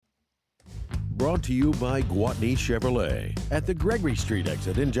brought to you by Gwatney Chevrolet at the Gregory Street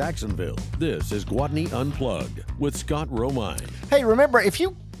exit in Jacksonville. This is Gwatney Unplugged with Scott Romine. Hey, remember, if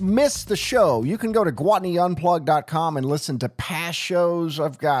you missed the show, you can go to GwatneyUnplugged.com and listen to past shows.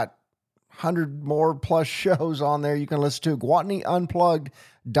 I've got 100 more plus shows on there you can listen to.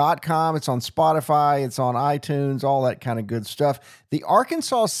 GwatneyUnplugged.com. It's on Spotify. It's on iTunes, all that kind of good stuff. The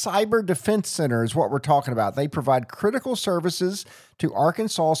Arkansas Cyber Defense Center is what we're talking about. They provide critical services to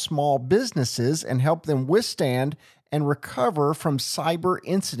Arkansas small businesses and help them withstand and recover from cyber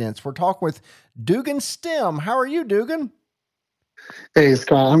incidents. We're talking with Dugan Stem. How are you, Dugan? Hey,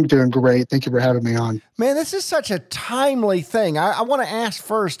 Scott, I'm doing great. Thank you for having me on. Man, this is such a timely thing. I want to ask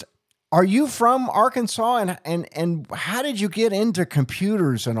first, are you from Arkansas, and how did you get into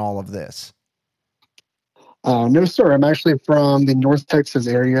computers and all of this? No, sir. I'm actually from the North Texas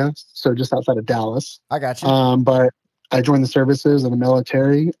area, so just outside of Dallas. I got you. But I joined the services in the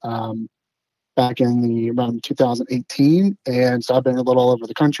military back in around 2018, and so I've been a little all over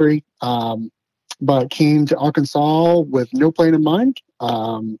the country. But came to Arkansas with no plan in mind.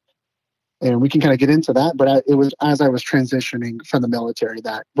 And we can kind of get into that, but it was as I was transitioning from the military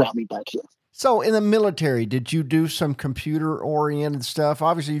that brought me back here. So in the military, did you do some computer-oriented stuff?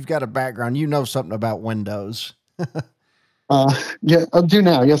 Obviously, you've got a background. You know something about Windows. Yeah, I do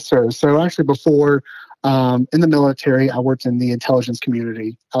now. Yes, sir. So actually before in the military, I worked in the intelligence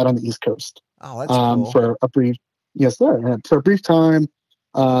community out on the East Coast. Oh, that's cool. For a brief, yes, sir. For a brief time.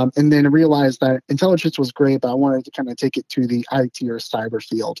 And then I realized that intelligence was great, but I wanted to kind of take it to the IT or cyber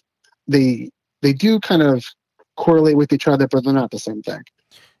field. They do kind of correlate with each other, but they're not the same thing.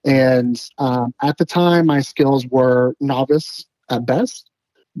 And at the time, my skills were novice at best,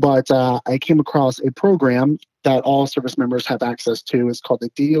 but I came across a program that all service members have access to. It's called the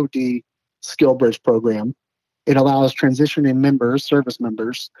DoD Skill Bridge Program. It allows transitioning members, service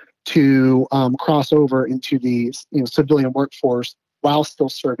members, to cross over into the civilian workforce while still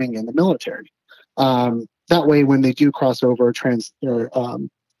serving in the military. That way, when they do cross over,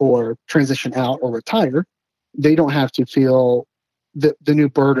 or transition out or retire, they don't have to feel the new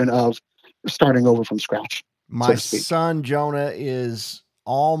burden of starting over from scratch. My son, Jonah, is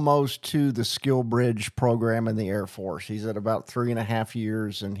almost to the Skill Bridge program in the Air Force. He's at about 3.5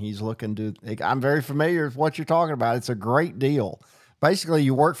 years, and he's looking to, I'm very familiar with what you're talking about. It's a great deal. Basically,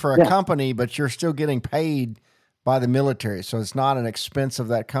 you work for a company, but you're still getting paid by the military. So it's not an expense of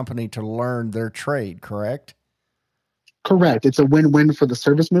that company to learn their trade, correct? Correct. It's a win-win for the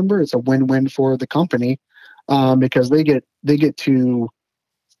service member. It's a win-win for the company because they get to,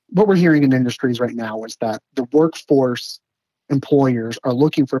 what we're hearing in industries right now is that the workforce employers are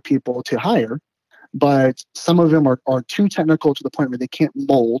looking for people to hire, but some of them are too technical to the point where they can't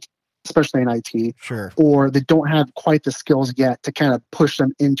mold, especially in IT, sure, or they don't have quite the skills yet to kind of push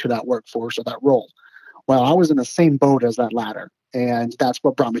them into that workforce or that role. Well, I was in the same boat as that latter, and that's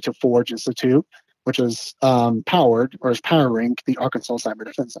what brought me to Forge Institute, which is powering the Arkansas Cyber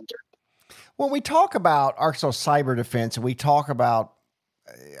Defense Center. When we talk about Arkansas Cyber Defense, and we talk about,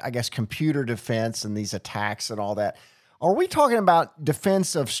 I guess, computer defense and these attacks and all that, are we talking about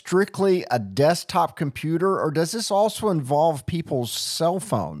defense of strictly a desktop computer, or does this also involve people's cell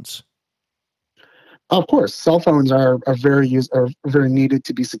phones? Of course, cell phones are very needed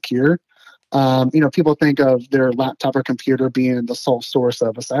to be secure. People think of their laptop or computer being the sole source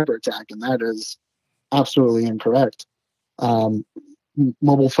of a cyber attack, and that is absolutely incorrect.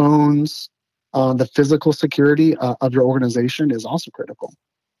 Mobile phones, the physical security of your organization is also critical.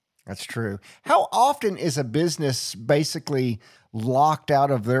 That's true. How often is a business basically locked out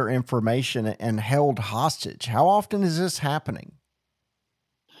of their information and held hostage? How often is this happening?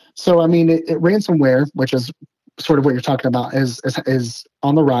 So, ransomware, which is sort of what you're talking about, is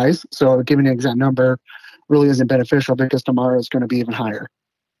on the rise. So giving an exact number really isn't beneficial because tomorrow is going to be even higher.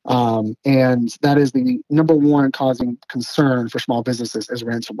 And that is the number one causing concern for small businesses is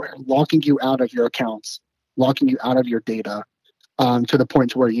ransomware, locking you out of your accounts, locking you out of your data, to the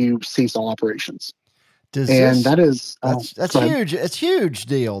point to where you cease all operations. That's huge. It's huge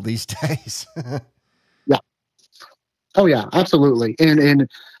deal these days. Yeah. Oh yeah, absolutely. And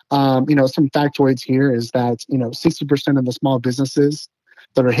some factoids here is that 60% of the small businesses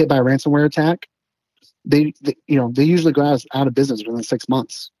that are hit by a ransomware attack, they usually go out of business within 6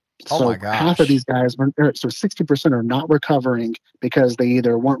 months. Oh my gosh. Half of these guys, so 60% are not recovering because they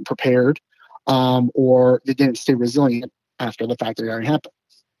either weren't prepared or they didn't stay resilient after the fact that it already happened.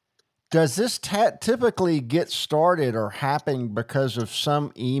 Does this typically get started or happen because of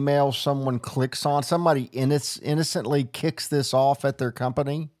some email someone clicks on? Somebody innocently kicks this off at their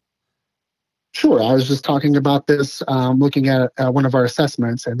company? Sure. I was just talking about this, looking at one of our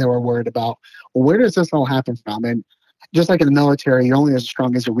assessments, and they were worried about, well, where does this all happen from? And just like in the military, you're only as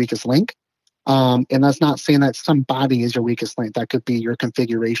strong as your weakest link. And that's not saying that somebody is your weakest link. That could be your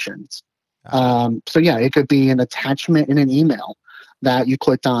configurations. So yeah, it could be an attachment in an email that you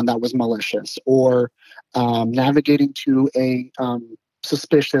clicked on that was malicious, or navigating to a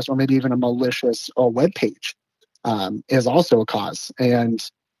suspicious or maybe even a malicious web page is also a cause. And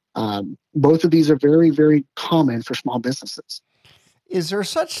both of these are very, very common for small businesses. Is there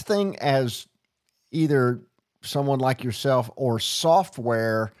such thing as either someone like yourself or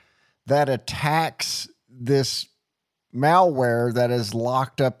software that attacks this malware that has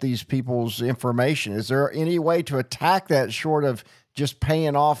locked up these people's information? Is there any way to attack that short of just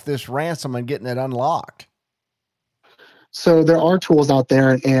paying off this ransom and getting it unlocked? So there are tools out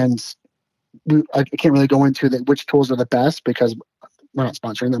there, and I can't really go into which tools are the best because we're not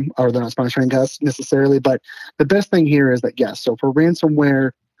sponsoring them, or they're not sponsoring us necessarily. But the best thing here is that, yes, so for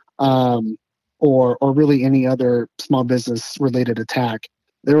ransomware, or really any other small business related attack,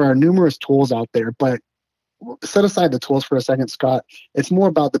 there are numerous tools out there. But set aside the tools for a second, Scott. It's more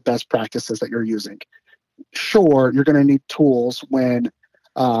about the best practices that you're using. Sure, you're going to need tools when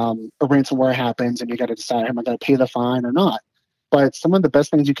a ransomware happens and you got to decide, am I going to pay the fine or not? But some of the best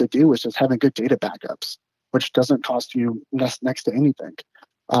things you could do is just having good data backups, which doesn't cost you next to anything.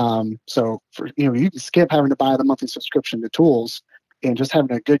 So you can skip having to buy the monthly subscription to tools, and just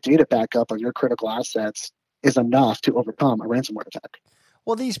having a good data backup of your critical assets is enough to overcome a ransomware attack.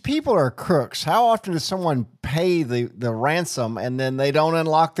 Well, these people are crooks. How often does someone pay the ransom and then they don't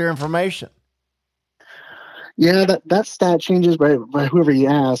unlock their information? Yeah, that stat changes by whoever you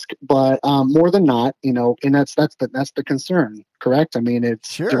ask, but more than not, and that's the concern, correct? I mean,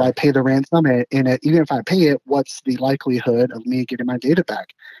 it's Sure. Do I pay the ransom, and even if I pay it, what's the likelihood of me getting my data back?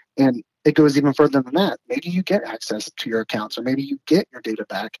 And it goes even further than that. Maybe you get access to your accounts, or maybe you get your data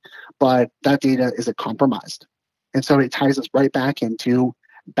back, but that data isn't compromised, and so it ties us right back into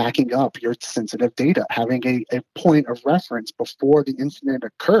backing up your sensitive data, having a point of reference before the incident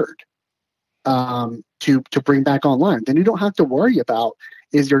occurred, to bring back online. Then you don't have to worry about,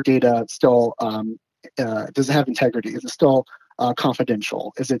 is your data still does it have integrity? Is it still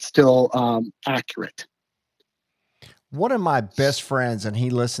confidential? Is it still accurate? One of my best friends, and he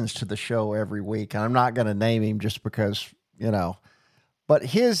listens to the show every week, and I'm not going to name him just because, but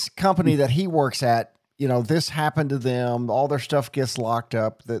his company that he works at, this happened to them. All their stuff gets locked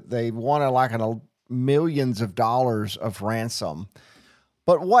up. That they wanted like millions of dollars of ransom.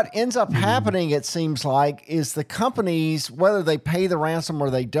 But what ends up happening, it seems like, is the companies, whether they pay the ransom or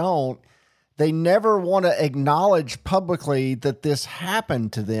they don't, they never want to acknowledge publicly that this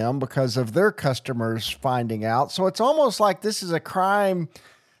happened to them because of their customers finding out. So it's almost like this is a crime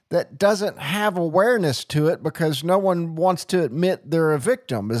that doesn't have awareness to it because no one wants to admit they're a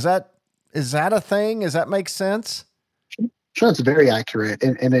victim. Is that a thing? Does that make sense? Sure, it's very accurate,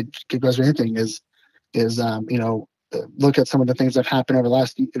 and it goes with anything look at some of the things that have happened over the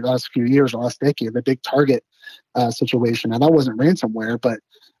last few years, the last decade, the big Target situation. Now, that wasn't ransomware, but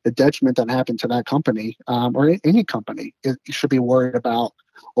the detriment that happened to that company, or any company, you should be worried about,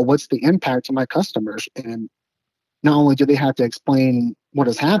 well, what's the impact to my customers? And not only do they have to explain what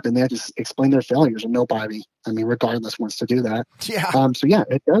has happened, they have to explain their failures, and nobody, regardless, wants to do that. Yeah. So yeah,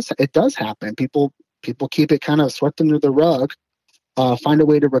 it does happen. People keep it kind of swept under the rug, find a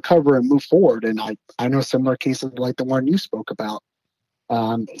way to recover and move forward. And I know similar cases like the one you spoke about.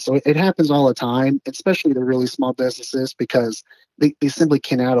 So it happens all the time, especially the really small businesses, because they simply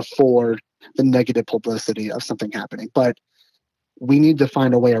cannot afford the negative publicity of something happening. But we need to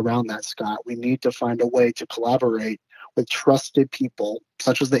find a way around that, Scott. We need to find a way to collaborate with trusted people,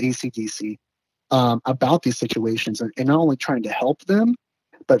 such as the ACDC, about these situations, and not only trying to help them,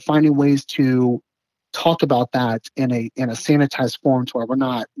 but finding ways to talk about that in a sanitized form, to where we're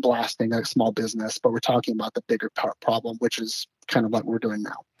not blasting a small business, but we're talking about the bigger problem, which is kind of what we're doing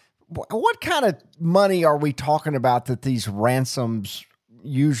now. What kind of money are we talking about that these ransoms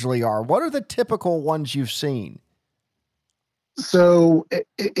usually are? What are the typical ones you've seen? So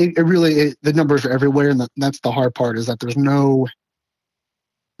it really, the numbers are everywhere, and that's the hard part, is that the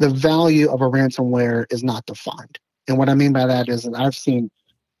value of a ransomware is not defined. And what I mean by that is that I've seen,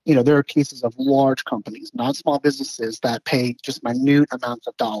 there are cases of large companies, not small businesses, that pay just minute amounts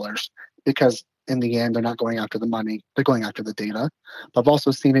of dollars because in the end, they're not going after the money, they're going after the data. But I've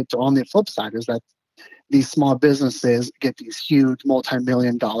also seen it on the flip side, is that these small businesses get these huge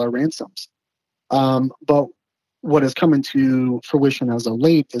multi-million-dollar ransoms. But what has come into fruition as of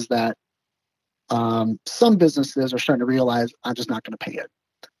late is that some businesses are starting to realize, I'm just not going to pay it.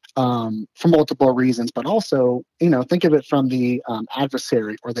 for multiple reasons, but also, think of it from the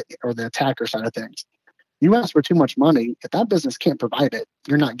adversary or the attacker side of things. You ask for too much money. If that business can't provide it,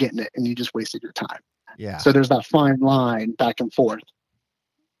 you're not getting it, and you just wasted your time. Yeah. So there's that fine line back and forth.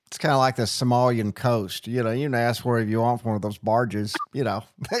 It's kind of like the Somalian coast. You can ask whatever you want for one of those barges. They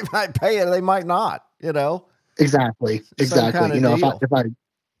might pay it, they might not. Exactly. Kind of if I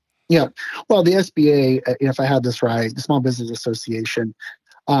yeah. Well, the SBA, if I had this right, the Small Business Association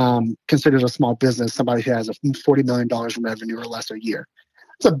considers a small business somebody who has a $40 million in revenue or less a year.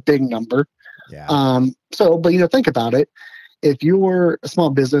 It's a big number. Yeah. But think about it. If you're a small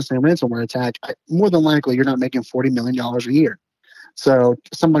business and a ransomware attack, more than likely you're not making $40 million a year. So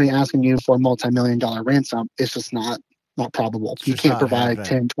somebody asking you for a multi-million-dollar ransom, it's just not probable. You can't provide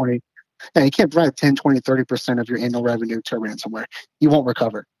 10, 20, you can't provide 10, 20, 30% of your annual revenue to a ransomware. You won't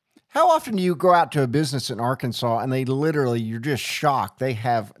recover. How often do you go out to a business in Arkansas and you're just shocked they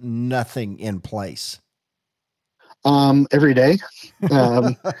have nothing in place? Every day.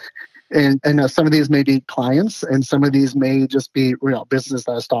 And some of these may be clients, and some of these may just be business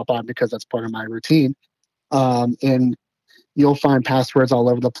that I stop on because that's part of my routine. And you'll find passwords all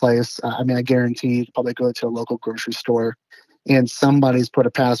over the place. I guarantee you probably go to a local grocery store and somebody's put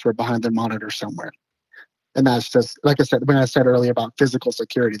a password behind their monitor somewhere. And that's just, like I said, when I said earlier about physical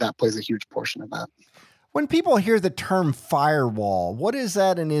security, that plays a huge portion of that. When people hear the term firewall, what is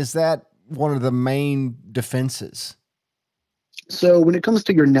that? And is that one of the main defenses? So when it comes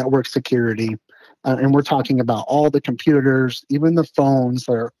to your network security, and we're talking about all the computers, even the phones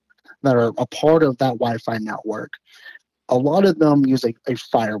that are a part of that Wi-Fi network, a lot of them use a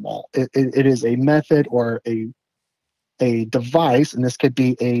firewall. It is a method or a device, and this could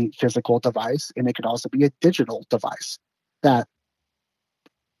be a physical device, and it could also be a digital device that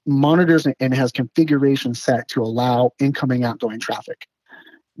monitors and has configuration set to allow incoming, outgoing traffic.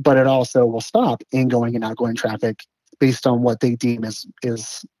 But it also will stop ingoing and outgoing traffic based on what they deem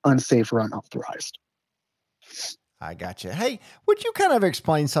is unsafe or unauthorized. I got you. Hey, would you kind of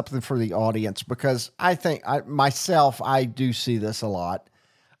explain something for the audience? Because I think I do see this a lot.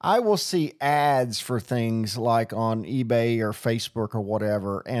 I will see ads for things like on eBay or Facebook or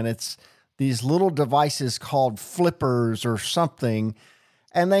whatever, and it's these little devices called flippers or something,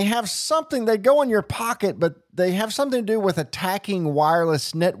 and they have something, they go in your pocket, but they have something to do with attacking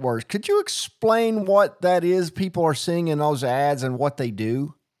wireless networks. Could you explain what that is people are seeing in those ads and what they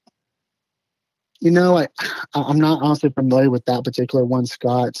do? I'm not honestly familiar with that particular one,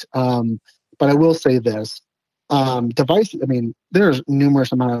 Scott, but I will say this. Devices, there's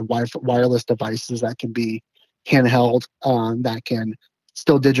numerous amount of wireless devices that can be handheld, that can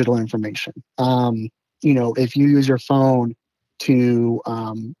steal digital information. If you use your phone to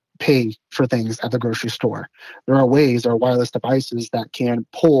pay for things at the grocery store, there are wireless devices that can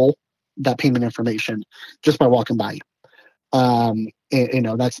pull that payment information just by walking by you.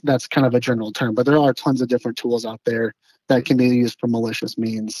 That's kind of a general term, but there are tons of different tools out there that can be used for malicious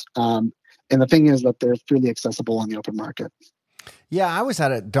means. And the thing is that they're freely accessible on the open market. Yeah, I was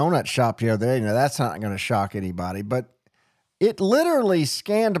at a donut shop the other day. That's not going to shock anybody, but it literally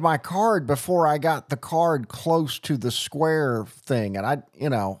scanned my card before I got the card close to the square thing. And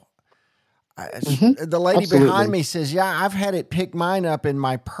the lady Absolutely. behind me says, yeah, I've had it pick mine up in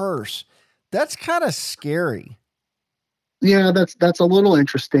my purse. That's kind of scary. Yeah, that's a little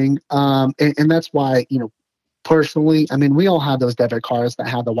interesting. And that's why, personally, we all have those debit cards that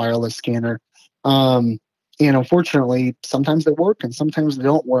have the wireless scanner. And unfortunately, sometimes they work and sometimes they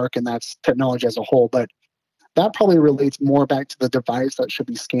don't work, and that's technology as a whole. But that probably relates more back to the device that should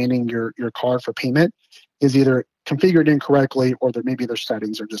be scanning your card for payment is either configured incorrectly or maybe their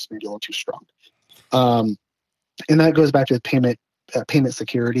settings are just maybe a little too strong. And that goes back to payment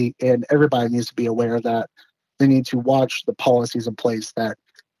security, and everybody needs to be aware of that. They need to watch the policies in place that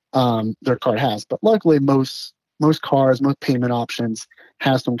their card has. But luckily, most cards, most payment options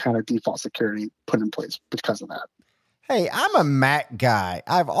have some kind of default security put in place because of that. Hey, I'm a Mac guy.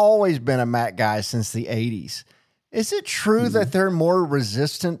 I've always been a Mac guy since the 80s. Is it true that they're more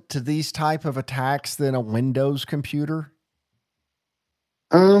resistant to these type of attacks than a Windows computer?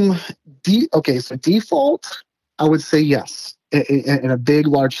 Okay, so default, I would say yes, in a big,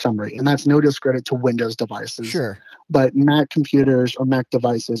 large summary. And that's no discredit to Windows devices. Sure. But Mac computers or Mac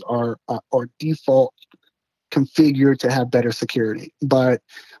devices are default configured to have better security. But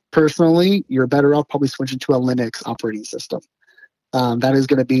personally, you're better off probably switching to a Linux operating system. That is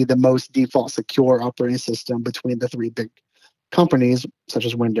going to be the most default secure operating system between the three big companies, such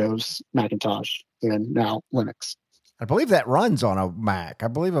as Windows, Macintosh, and now Linux. I believe that runs on a Mac. I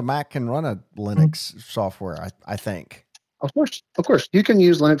believe a Mac can run a Linux software, I think. Of course, you can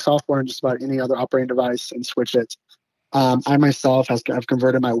use Linux software on just about any other operating device and switch it. I myself have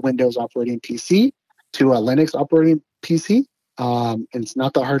converted my Windows operating PC to a Linux operating PC. And it's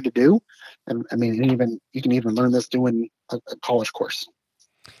not that hard to do. And I mean, you can even learn this doing a college course.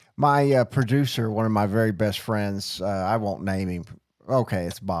 My producer, one of my very best friends, I won't name him. Okay,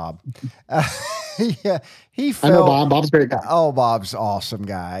 it's Bob. Yeah, he fell. I know Bob. Bob's a great guy. Oh, Bob's awesome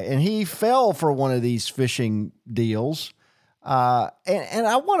guy, and he fell for one of these phishing deals. And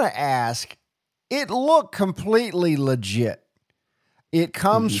I want to ask, it looked completely legit. It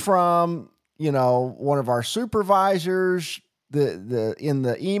comes from, one of our supervisors. In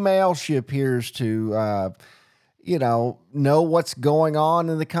the email, she appears to, know what's going on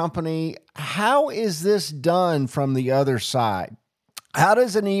in the company. How is this done from the other side? How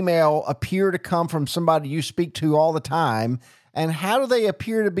does an email appear to come from somebody you speak to all the time? And how do they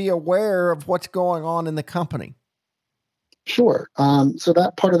appear to be aware of what's going on in the company? Sure. So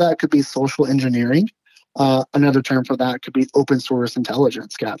that part of that could be social engineering. Another term for that could be open source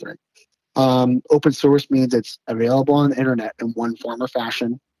intelligence gathering. Open source means it's available on the internet in one form or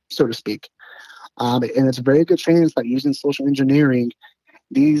fashion, so to speak. And it's a very good chance that using social engineering,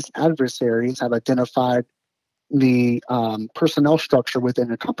 these adversaries have identified the personnel structure within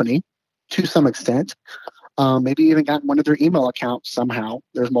a company to some extent, maybe even gotten one of their email accounts somehow.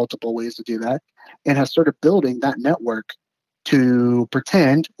 There's multiple ways to do that, and have started building that network to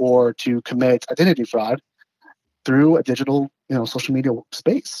pretend or to commit identity fraud through a digital, social media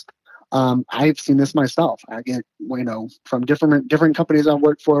space. I've seen this myself. I get, from different companies I've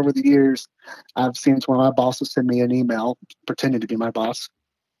worked for over the years. I've seen one of my bosses send me an email pretending to be my boss,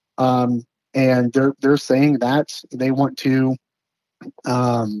 and they're saying that they want to,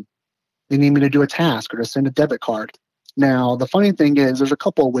 they need me to do a task or to send a debit card. Now, the funny thing is, there's a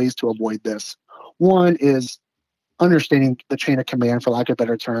couple of ways to avoid this. One is understanding the chain of command, for lack of a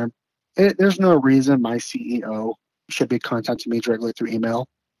better term. There's no reason my CEO should be contacting me directly through email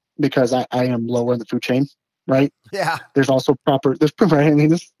because I am lower in the food chain, right? Yeah. There's also this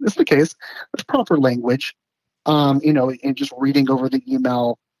is the case. There's proper language, and just reading over the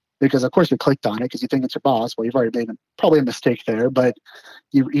email because, of course, you clicked on it because you think it's your boss. Well, you've already made probably a mistake there, but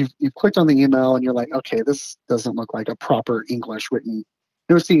you've clicked on the email and you're like, okay, this doesn't look like a proper English written.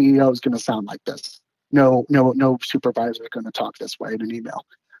 No CEO is going to sound like this. No supervisor is going to talk this way in an email.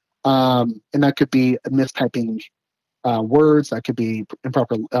 And that could be mistyping words. That could be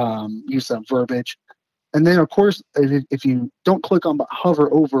improper use of verbiage. And then, of course, if you don't click on but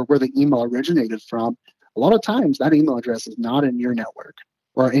hover over where the email originated from, a lot of times that email address is not in your network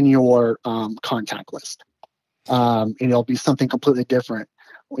or in your contact list. And it'll be something completely different.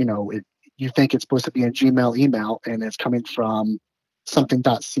 You think it's supposed to be a Gmail email and it's coming from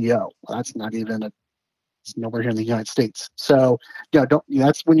something.co. Well, that's not even it's nowhere here in the United States. So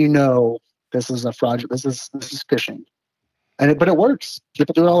that's when you know this is a fraud. This is phishing. But it works.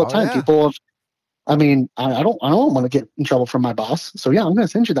 People do it all the time. Yeah. People have, I don't want to get in trouble from my boss. So yeah, I'm going to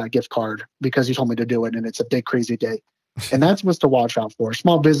send you that gift card because you told me to do it and it's a big crazy day. And that's what's to watch out for.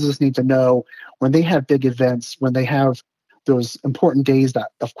 Small businesses need to know when they have big events, when they have those important days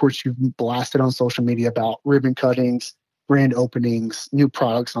that, of course, you've blasted on social media about ribbon cuttings, grand openings, new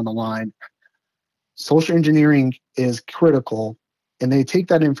products on the line. Social engineering is critical, and they take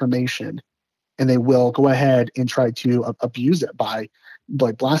that information and they will go ahead and try to abuse it by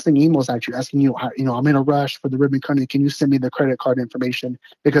blasting emails at you, asking you, I'm in a rush for the ribbon cutting. Can you send me the credit card information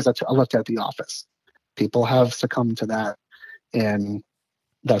because I left it at the office? People have succumbed to that, and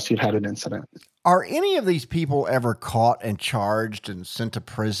thus you've had an incident. Are any of these people ever caught and charged and sent to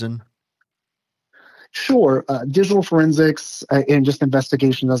prison? Sure. Digital forensics and just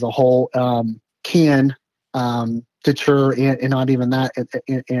investigation as a whole can deter and not even that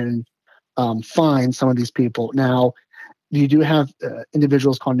and find some of these people. Now, you do have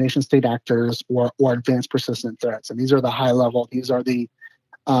individuals called nation state actors or advanced persistent threats. And these are the high level, these are the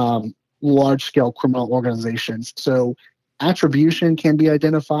large scale criminal organizations. So attribution can be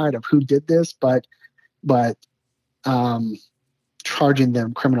identified of who did this, but charging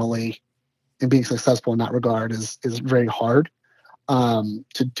them criminally and being successful in that regard is very hard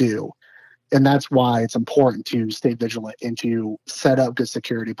to do. And that's why it's important to stay vigilant and to set up good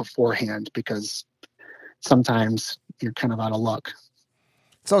security beforehand, because sometimes you're kind of out of luck.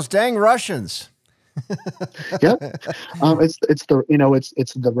 It's those dang Russians. Yep. It's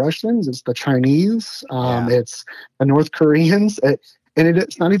the Russians, it's the Chinese, it's the North Koreans, and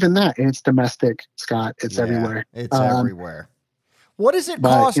it's not even that. It's domestic, Scott. It's everywhere. It's everywhere. What does it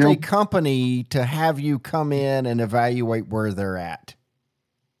cost a company to have you come in and evaluate where they're at?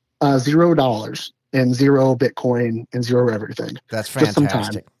 $0. and 0 Bitcoin and 0 everything. That's Just some time.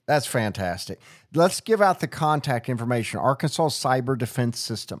 fantastic. That's fantastic. Let's give out the contact information. Arkansas Cyber Defense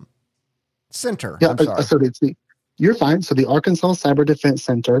System Center. Yeah, I'm sorry. so you're fine. So the Arkansas Cyber Defense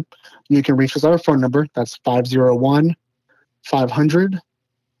Center, you can reach us at our phone number. That's 501 500.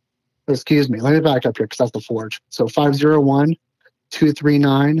 Excuse me. Let me back up here because that's the Forge. So 501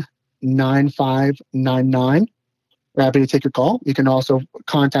 239 9599. We're happy to take your call. You can also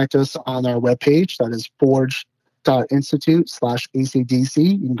contact us on our webpage. That is forge.institute/ACDC.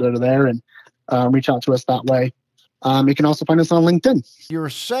 You can go to there and reach out to us that way. You can also find us on LinkedIn. You're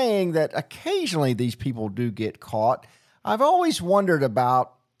saying that occasionally these people do get caught. I've always wondered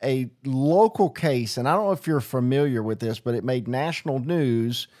about a local case, and I don't know if you're familiar with this, but it made national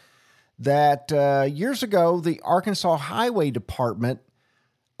news that years ago, the Arkansas Highway Department,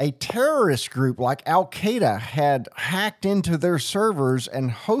 a terrorist group like Al-Qaeda, had hacked into their servers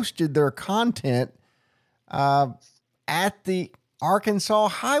and hosted their content at the Arkansas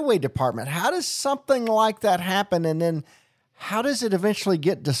Highway Department. How does something like that happen? And then how does it eventually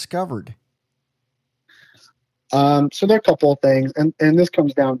get discovered? So there are a couple of things, and this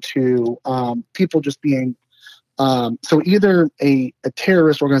comes down to people just being so either a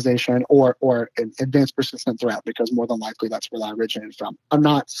terrorist organization or an advanced persistent threat, because more than likely that's where that originated from. I'm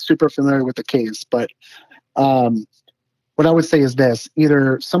not super familiar with the case, but what I would say is this: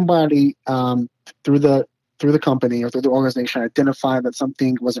 either somebody through the company or through the organization identified that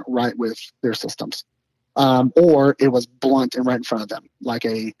something wasn't right with their systems, or it was blunt and right in front of them, like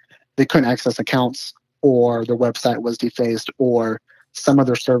they couldn't access accounts, or their website was defaced, or some of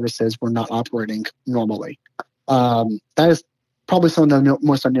their services were not operating normally. That is probably some of the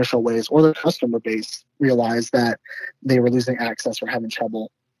most initial ways, or the customer base realized that they were losing access or having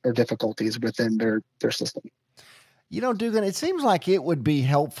trouble or difficulties within their system. You know, Dugan, it seems like it would be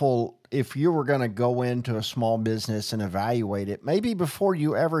helpful if you were going to go into a small business and evaluate it, maybe before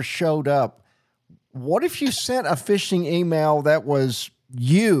you ever showed up. What if you sent a phishing email that was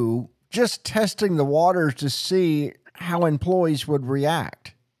you just testing the waters to see how employees would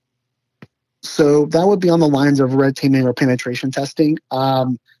react? So that would be on the lines of red teaming or penetration testing. I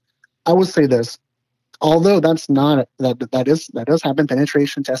would say this: although that does happen,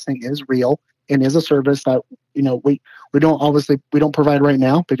 penetration testing is real and is a service that we don't provide right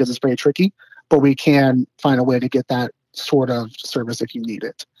now because it's very tricky, but we can find a way to get that sort of service if you need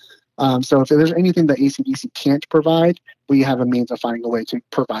it. So if there's anything that ACDC can't provide, we have a means of finding a way to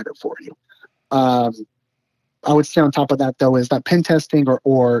provide it for you. I would say on top of that, though, is that pen testing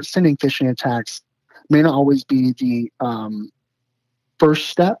or sending phishing attacks may not always be the first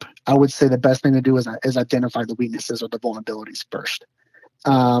step. I would say the best thing to do is identify the weaknesses or the vulnerabilities first.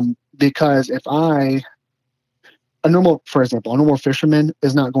 Because if a normal fisherman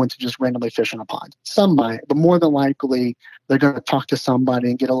is not going to just randomly fish in a pond. Some might, but more than likely they're going to talk to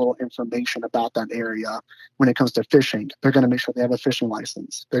somebody and get a little information about that area. When it comes to fishing, they're going to make sure they have a fishing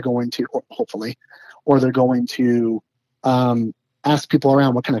license. They're going to, hopefully, or they're going to ask people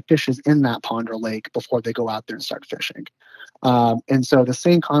around what kind of fish is in that pond or lake before they go out there and start fishing. And so the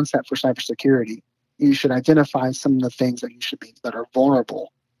same concept for cybersecurity. You should identify some of the things that are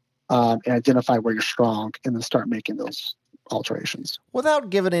vulnerable, and identify where you're strong, and then start making those alterations. Without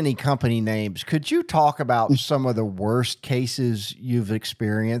giving any company names, could you talk about some of the worst cases you've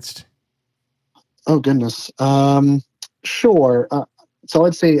experienced? Oh, goodness. Sure. So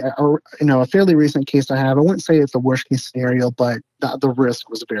I'd say, a fairly recent case I wouldn't say it's the worst case scenario, but the risk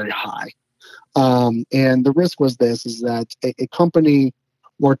was very high. And the risk was is that a company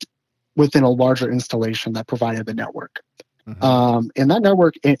worked within a larger installation that provided the network. Mm-hmm. And that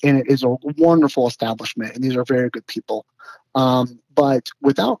network, and it is a wonderful establishment, and these are very good people. But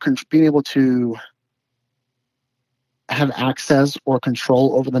without being able to have access or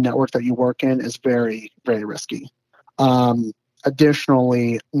control over the network that you work in is very, very risky.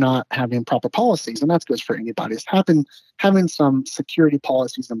 Additionally, not having proper policies, and that's good for anybody, is having some security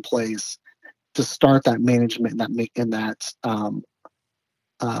policies in place to start that management and that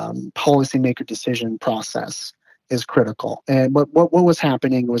policymaker decision process is critical. And what was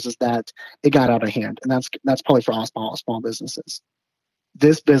happening was that it got out of hand, and that's probably for all small businesses.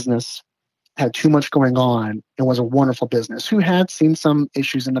 This business had too much going on and was a wonderful business who had seen some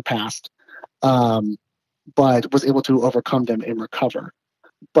issues in the past, but was able to overcome them and recover.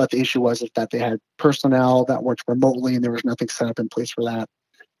 But the issue was that they had personnel that worked remotely, and there was nothing set up in place for that.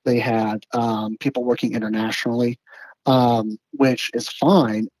 They had people working internationally, which is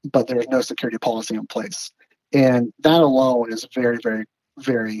fine, but there was no security policy in place. And that alone is very, very,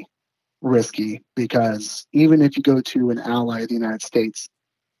 very risky, because even if you go to an ally of the United States,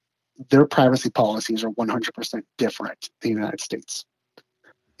 their privacy policies are 100% different in the United States.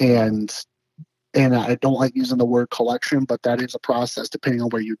 And I don't like using the word collection, but that is a process depending on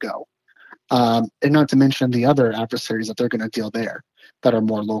where you go. And not to mention the other adversaries that they're going to deal there that are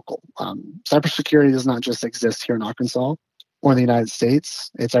more local. Cybersecurity does not just exist here in Arkansas or in the United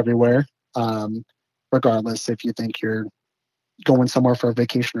States. It's everywhere. Regardless if you think you're going somewhere for a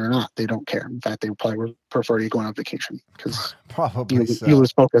vacation or not, they don't care. In fact, they probably would prefer you going on vacation because Probably you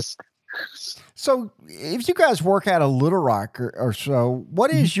lose focus. So if you guys work out of Little Rock or so, what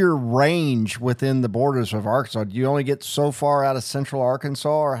is your range within the borders of Arkansas? Do you only get so far out of central Arkansas,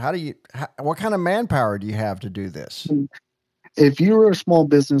 or what kind of manpower do you have to do this? If you're a small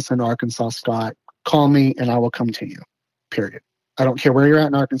business in Arkansas, Scott, call me and I will come to you, period. I don't care where you're at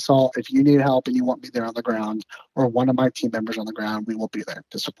in Arkansas. If you need help and you want me there on the ground or one of my team members on the ground, we will be there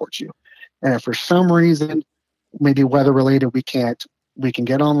to support you. And if for some reason, maybe weather related, we can't, we can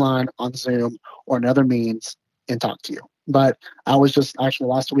get online on Zoom or another means and talk to you. But I was just actually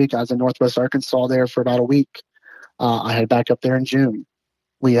last week, I was in Northwest Arkansas there for about a week. I head back up there in June.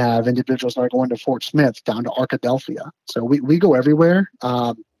 We have individuals that are going to Fort Smith, down to Arkadelphia. So we go everywhere.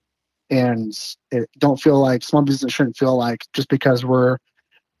 And it don't feel like small business shouldn't feel like just because we're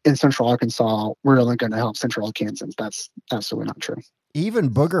in Central Arkansas, we're only going to help Central Arkansans. That's absolutely not true. Even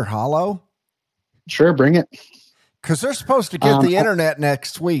Booger Hollow? Sure, bring it. Because they're supposed to get the internet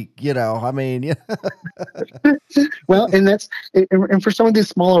next week, I mean. Well, and for some of these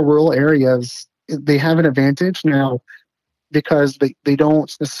smaller rural areas, they have an advantage now because they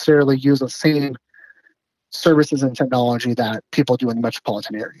don't necessarily use the same services and technology that people do in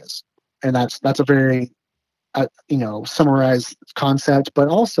metropolitan areas. And that's a very, summarized concept. But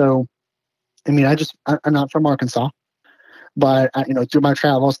also, I mean, I'm not from Arkansas. But through my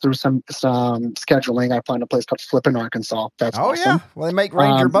travels, through some scheduling, I found a place called Flippin, Arkansas. That's awesome. Yeah, well, they make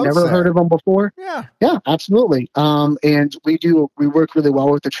Ranger boats. Never heard of them before. Yeah, absolutely. And we work really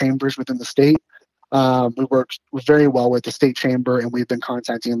well with the chambers within the state. We work very well with the state chamber, and we've been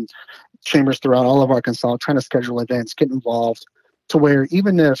contacting chambers throughout all of Arkansas, trying to schedule events, get involved, to where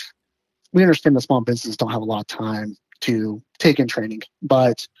even if we understand the small businesses don't have a lot of time to take in training,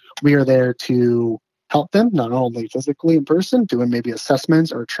 but we are there to help them, not only physically in person, doing maybe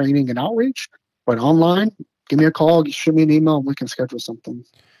assessments or training and outreach, but online. Give me a call, shoot me an email, and we can schedule something.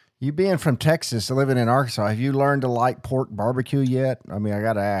 You being from Texas, living in Arkansas, have you learned to like pork barbecue yet? I mean, I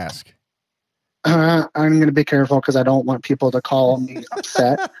got to ask. I'm going to be careful because I don't want people to call me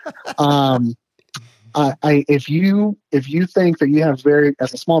upset. If you think that you have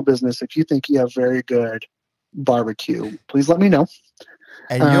as a small business, if you think you have very good barbecue, please let me know.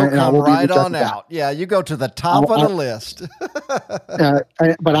 And you'll come right on out. Yeah, you go to the top of the list.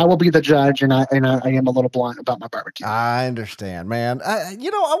 But I will be the judge, and I am a little blunt about my barbecue. I understand, man. I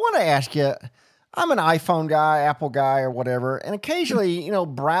want to ask you, I'm an iPhone guy, Apple guy, or whatever, and occasionally,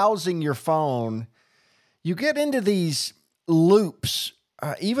 browsing your phone, you get into these loops,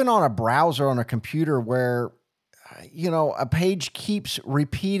 even on a browser on a computer where, a page keeps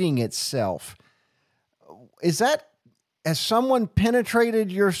repeating itself. Has someone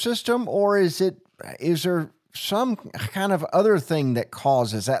penetrated your system, or is there some kind of other thing that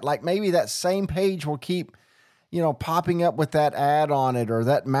causes that? Like maybe that same page will keep, popping up with that ad on it, or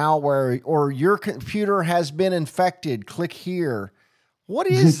that malware, or your computer has been infected. Click here. What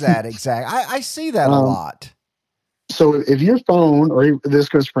is that exactly? I see that a lot. So if your phone, or this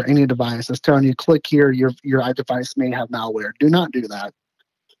goes for any device, is telling you click here, your device may have malware. Do not do that.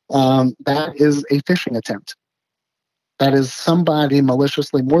 That is a phishing attempt. That is somebody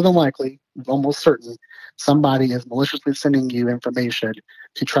maliciously, more than likely, almost certain, somebody is maliciously sending you information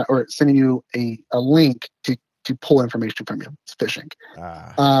to try, or sending you a link to pull information from you. It's phishing.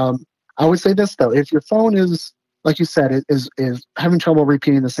 I would say this though: if your phone is, like you said, is having trouble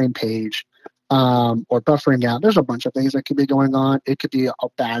repeating the same page, or buffering out, there's a bunch of things that could be going on. It could be a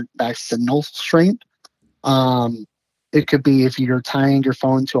bad signal strength. It could be if you're tying your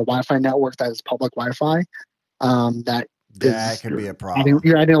phone to a Wi-Fi network that is public Wi-Fi. That could be a problem.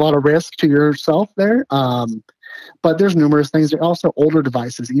 You're adding a lot of risk to yourself there. But there's numerous things. There are also older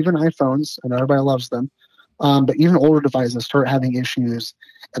devices, even iPhones, and everybody loves them. But even older devices start having issues,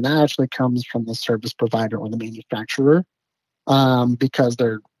 and that actually comes from the service provider or the manufacturer, because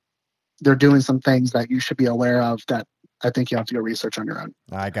they're doing some things that you should be aware of that I think you have to go research on your own.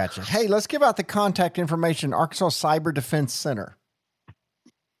 I got you. Hey, let's give out the contact information, Arkansas Cyber Defense Center.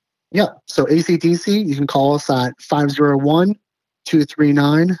 Yeah. So ACDC, you can call us at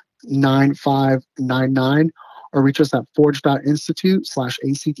 501-239-9599 or reach us at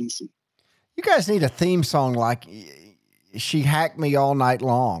forge.institute/ACDC. You guys need a theme song like she hacked me all night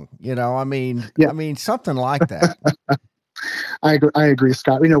long. Yeah. I mean, something like that. I agree,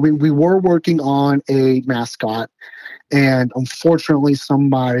 Scott. We were working on a mascot, and unfortunately,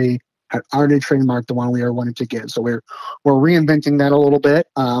 somebody had already trademarked the one we were wanting to get. So we're reinventing that a little bit.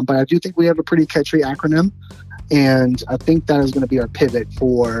 But I do think we have a pretty catchy acronym, and I think that is going to be our pivot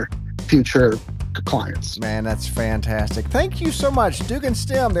for future clients. Man, that's fantastic. Thank you so much, Dugan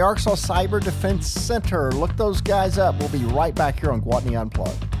Stem, the Arkansas Cyber Defense Center. Look those guys up. We'll be right back here on Gwatney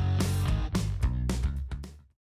Unplugged.